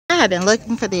have been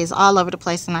looking for these all over the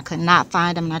place and I could not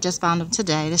find them, and I just found them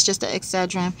today. It's just an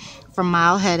Excedrin for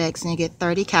mild headaches, and you get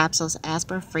 30 capsules,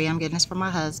 aspirin free. I'm getting this for my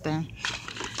husband.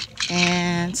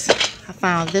 And I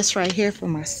found this right here for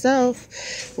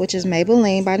myself, which is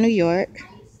Maybelline by New York.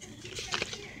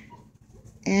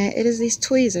 And it is these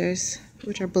tweezers,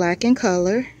 which are black in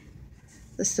color,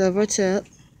 the silver tip.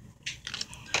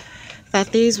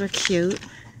 Thought these were cute.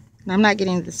 And I'm not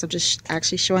getting this, I'm just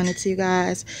actually showing it to you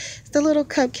guys. It's the little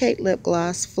cupcake lip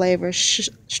gloss flavor,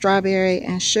 strawberry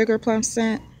and sugar plum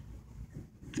scent.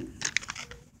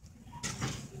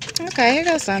 Okay, here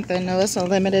goes something new. It's a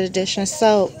limited edition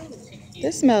soap.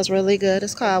 This smells really good.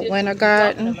 It's called Winter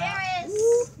Garden.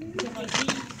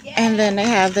 And then they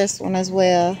have this one as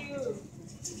well.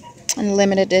 In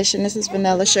limited edition. This is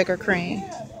vanilla sugar cream.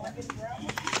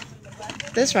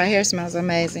 This right here smells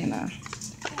amazing though.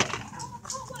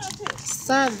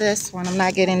 Saw this one. I'm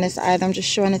not getting this either. I'm just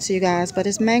showing it to you guys. But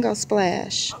it's Mango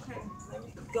Splash.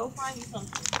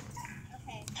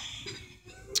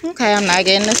 Okay, I'm not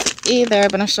getting this either.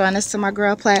 But I'm showing this to my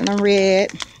girl Platinum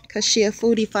Red. Because she a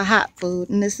foodie for hot food.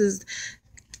 And this is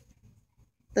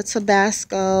the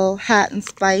Tabasco hot and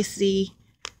spicy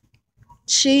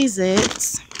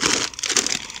Cheez-Its.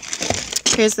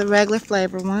 Here's the regular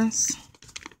flavor ones.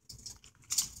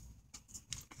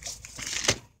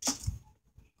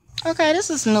 Okay, this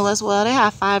is new as well. They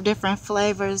have 5 different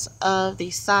flavors of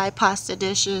the side pasta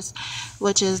dishes,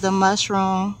 which is the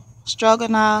mushroom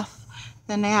stroganoff.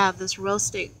 Then they have this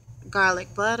roasted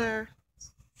garlic butter,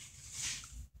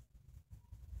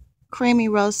 creamy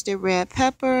roasted red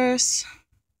peppers,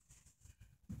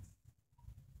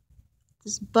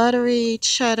 this buttery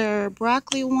cheddar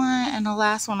broccoli one, and the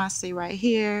last one I see right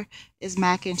here is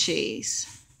mac and cheese.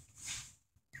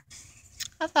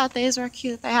 I thought these were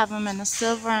cute. They have them in the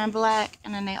silver and black,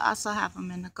 and then they also have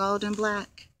them in the golden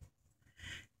black.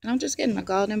 And I'm just getting the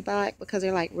golden black because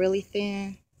they're like really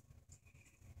thin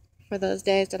for those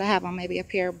days that I have on maybe a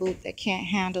pair of boots that can't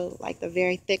handle like the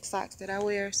very thick socks that I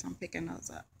wear. So I'm picking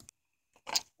those up.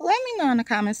 Let me know in the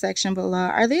comment section below.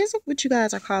 Are these what you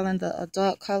guys are calling the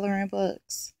adult coloring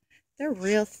books? They're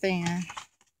real thin.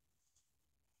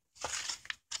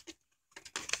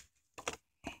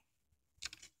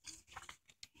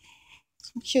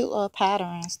 Some cute little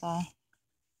patterns though.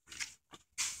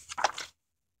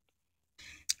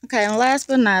 Okay, and last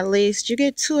but not least, you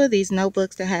get 2 of these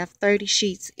notebooks that have 30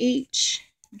 sheets each.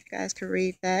 If you guys can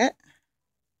read that.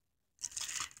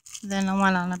 Then the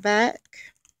one on the back.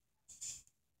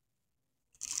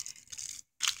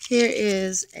 Here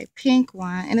is a pink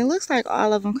one, and it looks like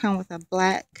all of them come with a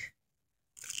black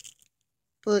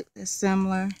book that's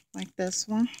similar, like this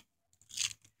one.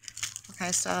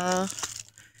 Okay, so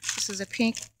this is a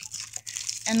pink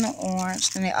and the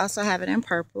orange. Then they also have it in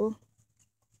purple.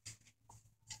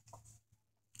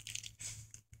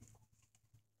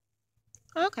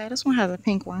 Okay, this one has a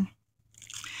pink one.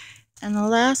 And the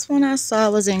last one I saw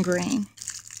was in green,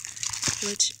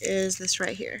 which is this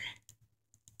right here.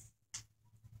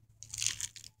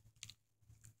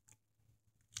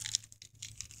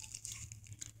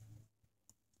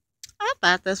 I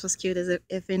thought this was cute, as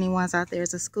if anyone's out there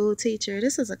is a school teacher.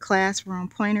 This is a classroom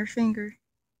pointer finger.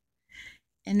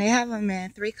 And they have them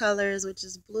in 3 colors, which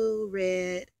is blue,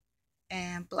 red,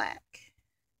 and black.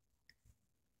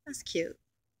 That's cute.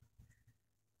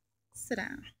 Sit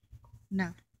down. No.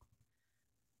 I'm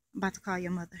about to call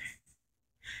your mother.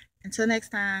 Until next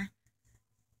time,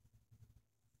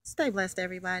 stay blessed,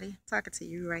 everybody. Talking to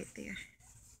you right there.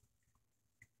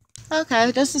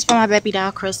 Okay, this is for my baby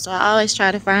doll, Crystal. I always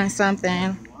try to find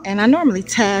something, and I normally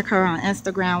tag her on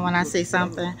Instagram when I see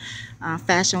something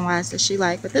fashion-wise that she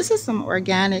likes. But this is some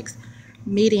organics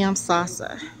medium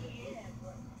salsa.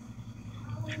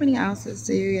 How many ounces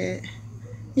do you get?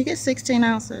 You get 16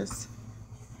 ounces.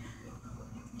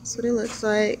 That's what it looks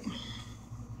like.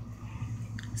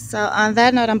 So on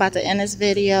that note, I'm about to end this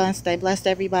video, and stay blessed,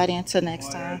 everybody. Until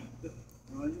next time.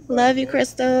 Love you,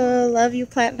 Crystal. Love you,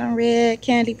 Platinum Red,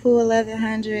 Candy Poo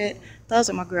 1100. Those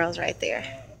are my girls right there.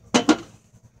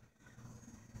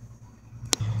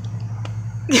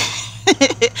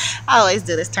 I always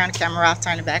do this. Turn the camera off,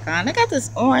 turn it back on. I got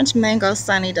this orange mango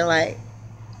Sunny Delight.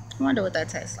 I wonder what that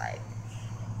tastes like.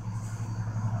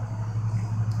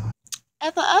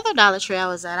 At the other Dollar Tree I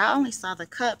was at, I only saw the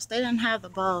cups. They didn't have the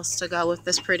bowls to go with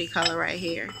this pretty color right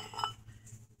here.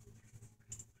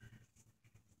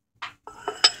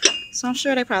 So I'm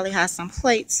sure they probably have some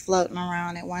plates floating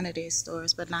around at one of these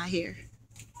stores, but not here.